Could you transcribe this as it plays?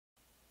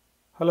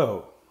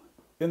Hello.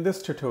 In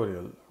this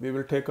tutorial, we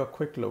will take a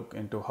quick look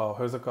into how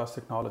Hazelcast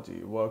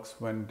technology works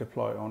when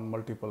deployed on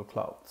multiple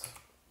clouds.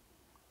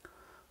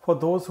 For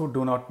those who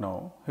do not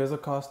know,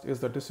 Hazelcast is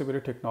the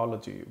distributed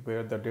technology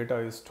where the data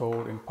is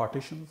stored in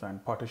partitions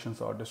and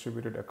partitions are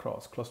distributed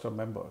across cluster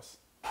members.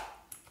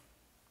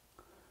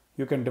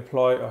 You can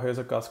deploy a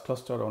Hazelcast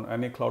cluster on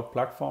any cloud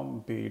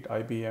platform, be it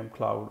IBM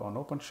Cloud on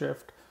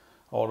OpenShift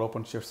or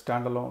OpenShift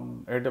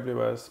Standalone,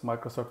 AWS,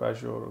 Microsoft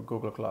Azure, or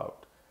Google Cloud.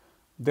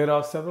 There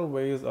are several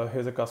ways a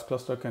Hazelcast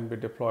cluster can be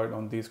deployed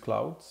on these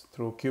clouds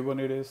through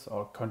Kubernetes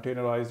or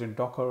containerized in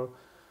Docker,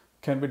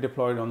 can be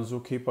deployed on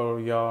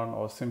Zookeeper, Yarn,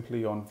 or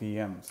simply on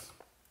VMs.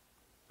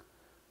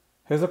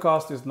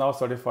 Hazelcast is now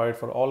certified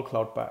for all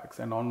cloud packs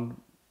and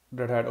on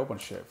Red Hat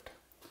OpenShift.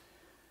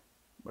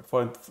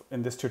 But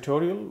in this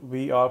tutorial,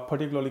 we are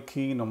particularly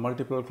keen on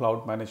multiple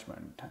cloud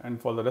management.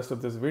 And for the rest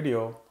of this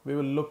video, we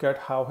will look at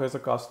how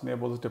Hazelcast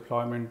enables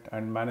deployment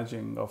and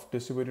managing of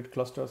distributed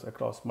clusters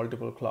across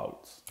multiple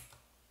clouds.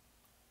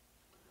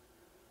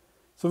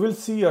 So we'll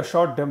see a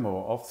short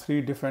demo of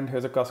 3 different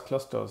Hazelcast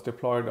clusters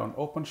deployed on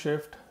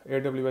OpenShift,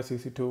 AWS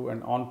EC2,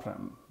 and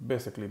on-prem,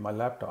 basically my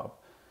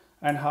laptop,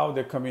 and how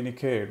they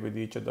communicate with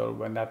each other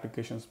when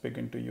applications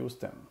begin to use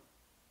them.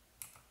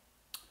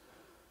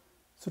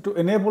 So to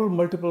enable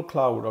multiple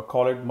cloud, or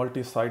call it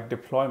multi-site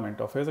deployment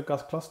of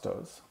Hazelcast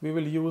clusters, we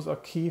will use a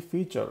key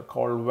feature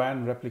called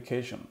WAN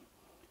replication.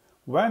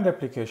 WAN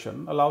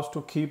replication allows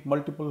to keep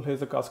multiple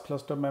Hazelcast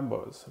cluster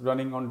members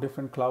running on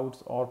different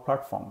clouds or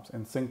platforms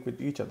in sync with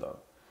each other.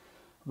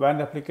 WAN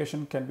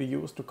replication can be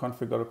used to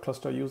configure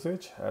cluster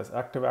usage as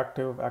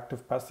active-active,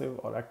 active-passive,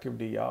 or active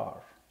DR.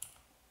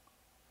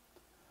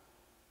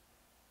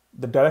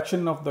 The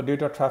direction of the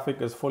data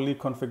traffic is fully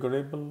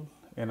configurable.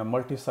 In a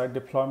multi-site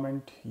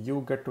deployment,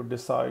 you get to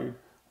decide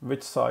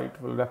which site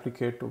will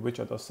replicate to which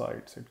other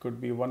sites. It could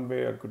be one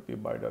way or it could be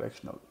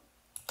bidirectional.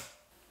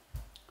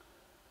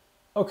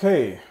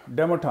 Okay,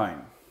 demo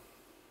time.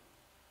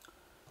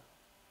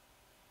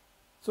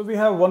 So we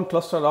have one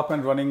cluster up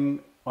and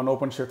running on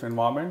OpenShift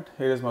environment.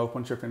 Here is my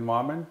OpenShift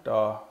environment.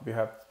 I've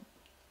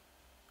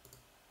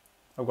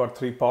got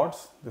 3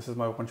 pods. This is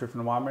my OpenShift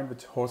environment,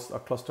 which hosts a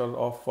cluster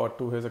of 2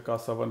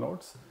 Hazelcast server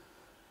nodes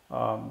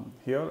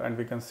here, and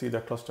we can see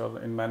the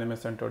cluster in Management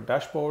Center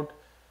dashboard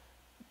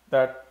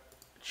that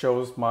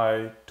shows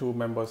my 2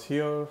 members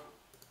here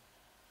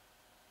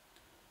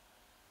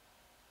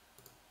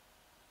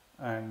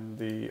and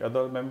the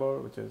other member,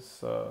 which is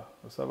the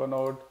server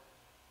node.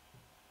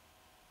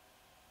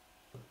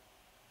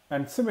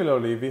 And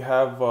similarly, we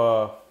have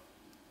a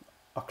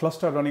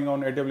cluster running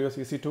on AWS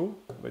EC2,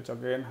 which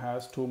again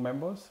has 2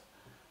 members,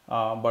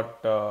 but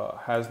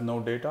has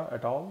no data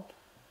at all,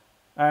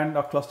 and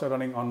a cluster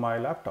running on my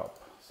laptop.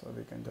 So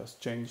we can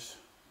just change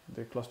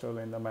the cluster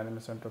in the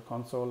Management Center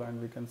console,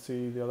 and we can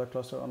see the other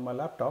cluster on my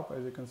laptop,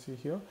 as you can see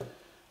here.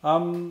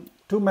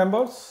 2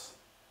 members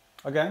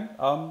again,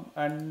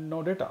 and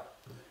no data.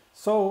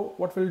 So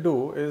what we'll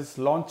do is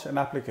launch an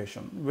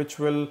application which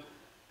will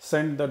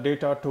send the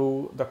data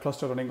to the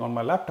cluster running on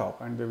my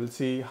laptop, and we will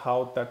see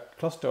how that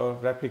cluster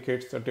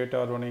replicates the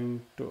data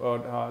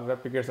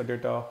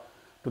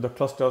to the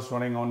clusters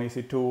running on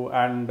EC2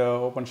 and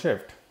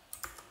OpenShift.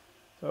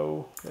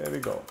 So there we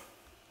go.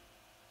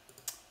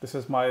 This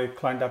is my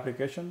client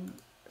application.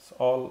 It's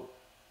all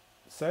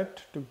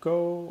set to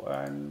go,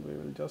 and we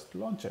will just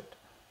launch it.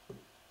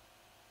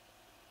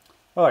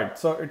 All right,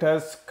 so it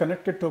has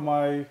connected to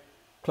my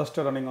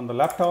cluster running on the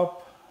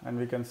laptop, and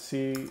we can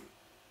see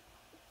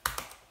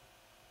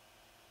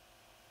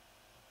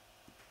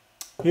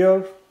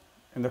here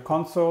in the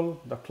console,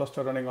 the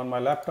cluster running on my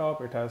laptop.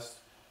 It has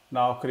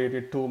now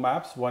created 2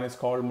 maps. One is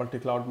called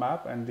multi-cloud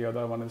map and the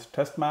other one is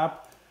test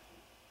map.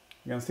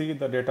 You can see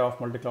the data of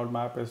multi-cloud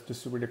map is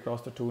distributed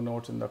across the 2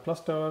 nodes in the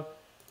cluster.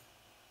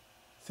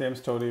 Same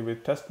story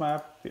with test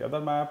map, the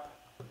other map.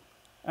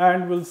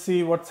 And we'll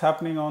see what's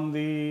happening on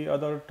the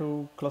other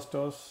 2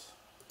 clusters.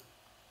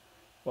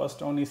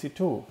 First on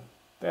EC2.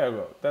 There we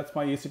go. That's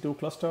my EC2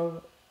 cluster.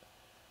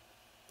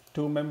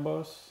 2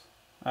 members,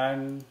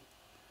 and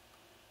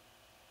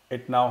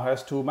it now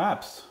has 2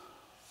 maps.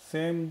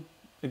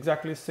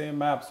 Exactly same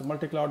maps. So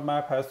multi-cloud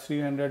map has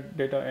 300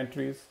 data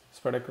entries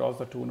spread across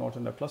the 2 nodes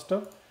in the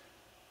cluster.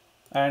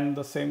 And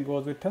the same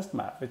goes with test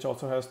map, which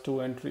also has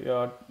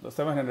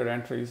 700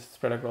 entries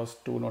spread across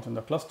 2 nodes in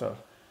the cluster.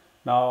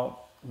 Now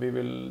we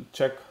will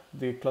check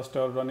the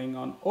cluster running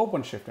on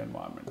OpenShift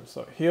environment.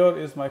 So here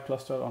is my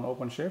cluster on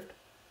OpenShift,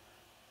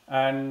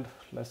 and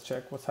let's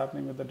check what's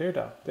happening with the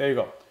data. There you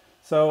go.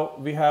 So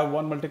we have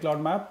one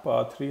multi-cloud map,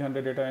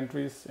 300 data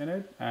entries in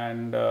it,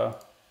 and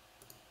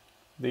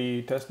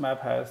the test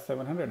map has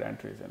 700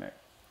 entries in it.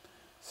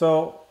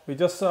 So we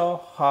just saw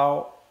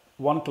how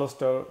one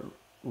cluster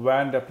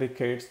WAN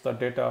replicates the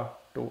data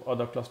to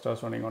other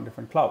clusters running on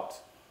different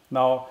clouds.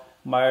 Now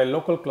my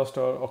local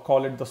cluster, or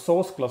call it the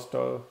source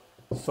cluster,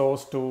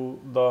 source to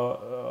the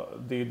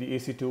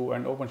EC2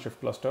 and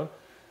OpenShift cluster,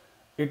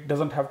 it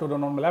doesn't have to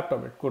run on my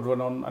laptop. It could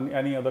run on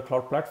any other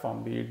cloud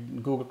platform, be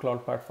it Google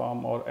Cloud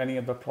Platform or any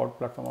other cloud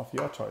platform of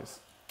your choice.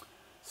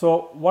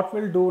 So what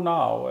we'll do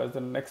now as the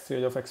next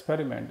stage of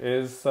experiment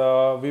is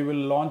we will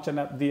launch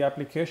the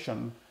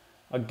application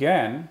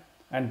again,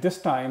 and this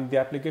time the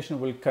application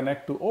will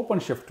connect to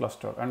OpenShift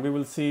cluster, and we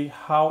will see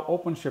how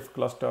OpenShift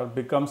cluster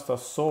becomes the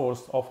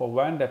source of a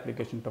WAN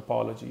application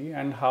topology,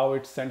 and how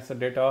it sends the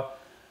data,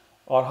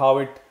 or how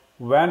it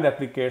WAN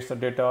replicates the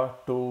data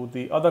to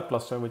the other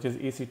cluster, which is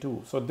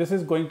EC2. So this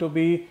is going to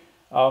be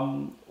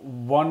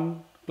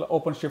one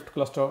OpenShift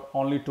cluster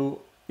only to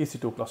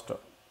EC2 cluster.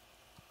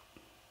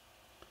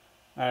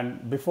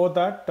 And before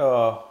that,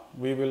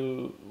 we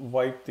will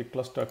wipe the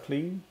cluster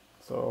clean.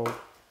 So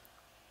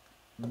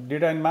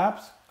data and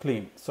maps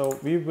clean. So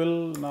we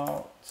will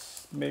now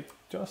make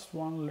just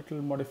one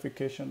little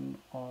modification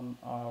on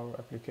our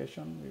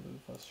application. We will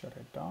first shut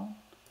it down.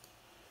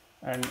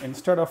 And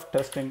instead of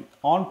testing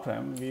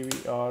on-prem, we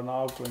are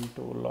now going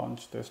to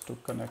launch this to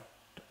connect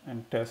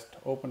and test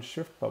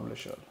OpenShift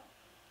Publisher.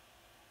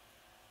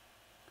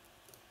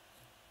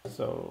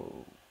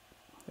 So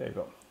there you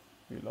go.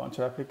 We launch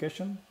our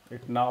application.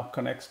 It now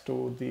connects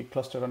to the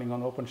cluster running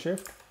on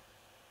OpenShift.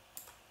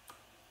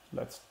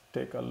 Let's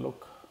take a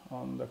look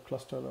on the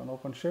cluster on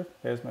OpenShift.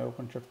 Here's my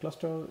OpenShift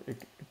cluster.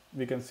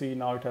 We can see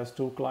now it has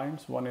two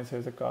clients. One is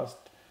Hazelcast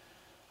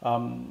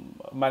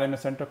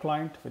Management Center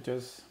client, which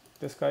is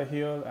this guy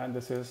here, and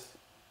this is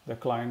the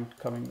client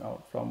coming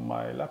out from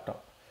my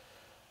laptop.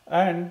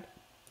 And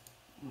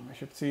I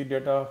should see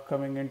data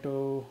coming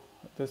into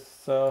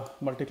this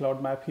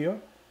multi-cloud map here.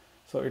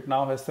 So it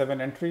now has 7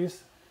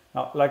 entries.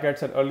 Now, like I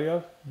said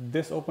earlier,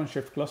 this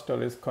OpenShift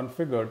cluster is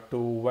configured to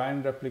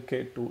WAN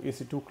replicate to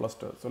EC2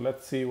 cluster. So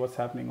let's see what's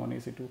happening on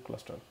EC2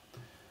 cluster.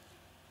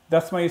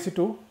 That's my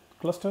EC2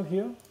 cluster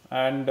here,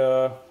 and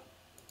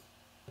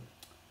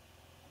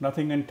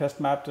nothing in test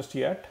map just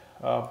yet,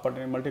 but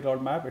in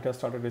multi-cloud map, it has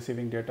started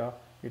receiving data.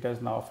 It has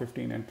now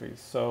 15 entries.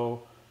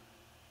 So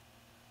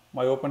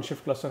my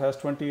OpenShift cluster has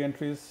 20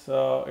 entries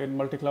in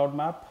multi-cloud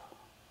map,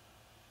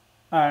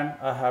 and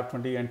I have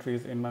 20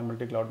 entries in my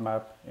multi-cloud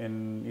map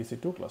in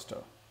EC2 cluster.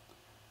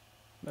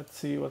 Let's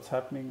see what's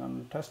happening on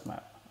the test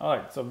map. All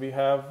right, so we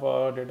have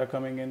data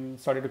coming in,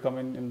 started to come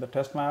in the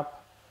test map.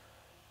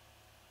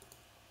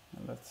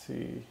 And let's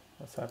see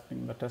what's happening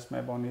in the test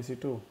map on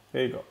EC2.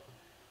 There you go.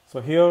 So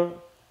here,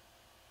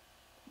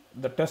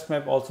 the test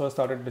map also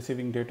started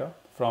receiving data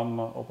from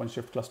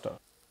OpenShift cluster.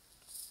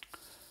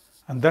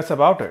 And that's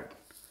about it.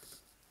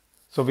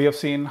 So we have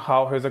seen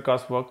how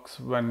Hazelcast works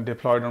when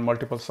deployed on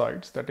multiple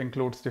sites. That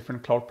includes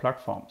different cloud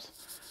platforms.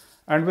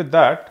 And with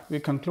that, we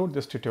conclude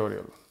this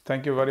tutorial.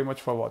 Thank you very much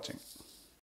for watching.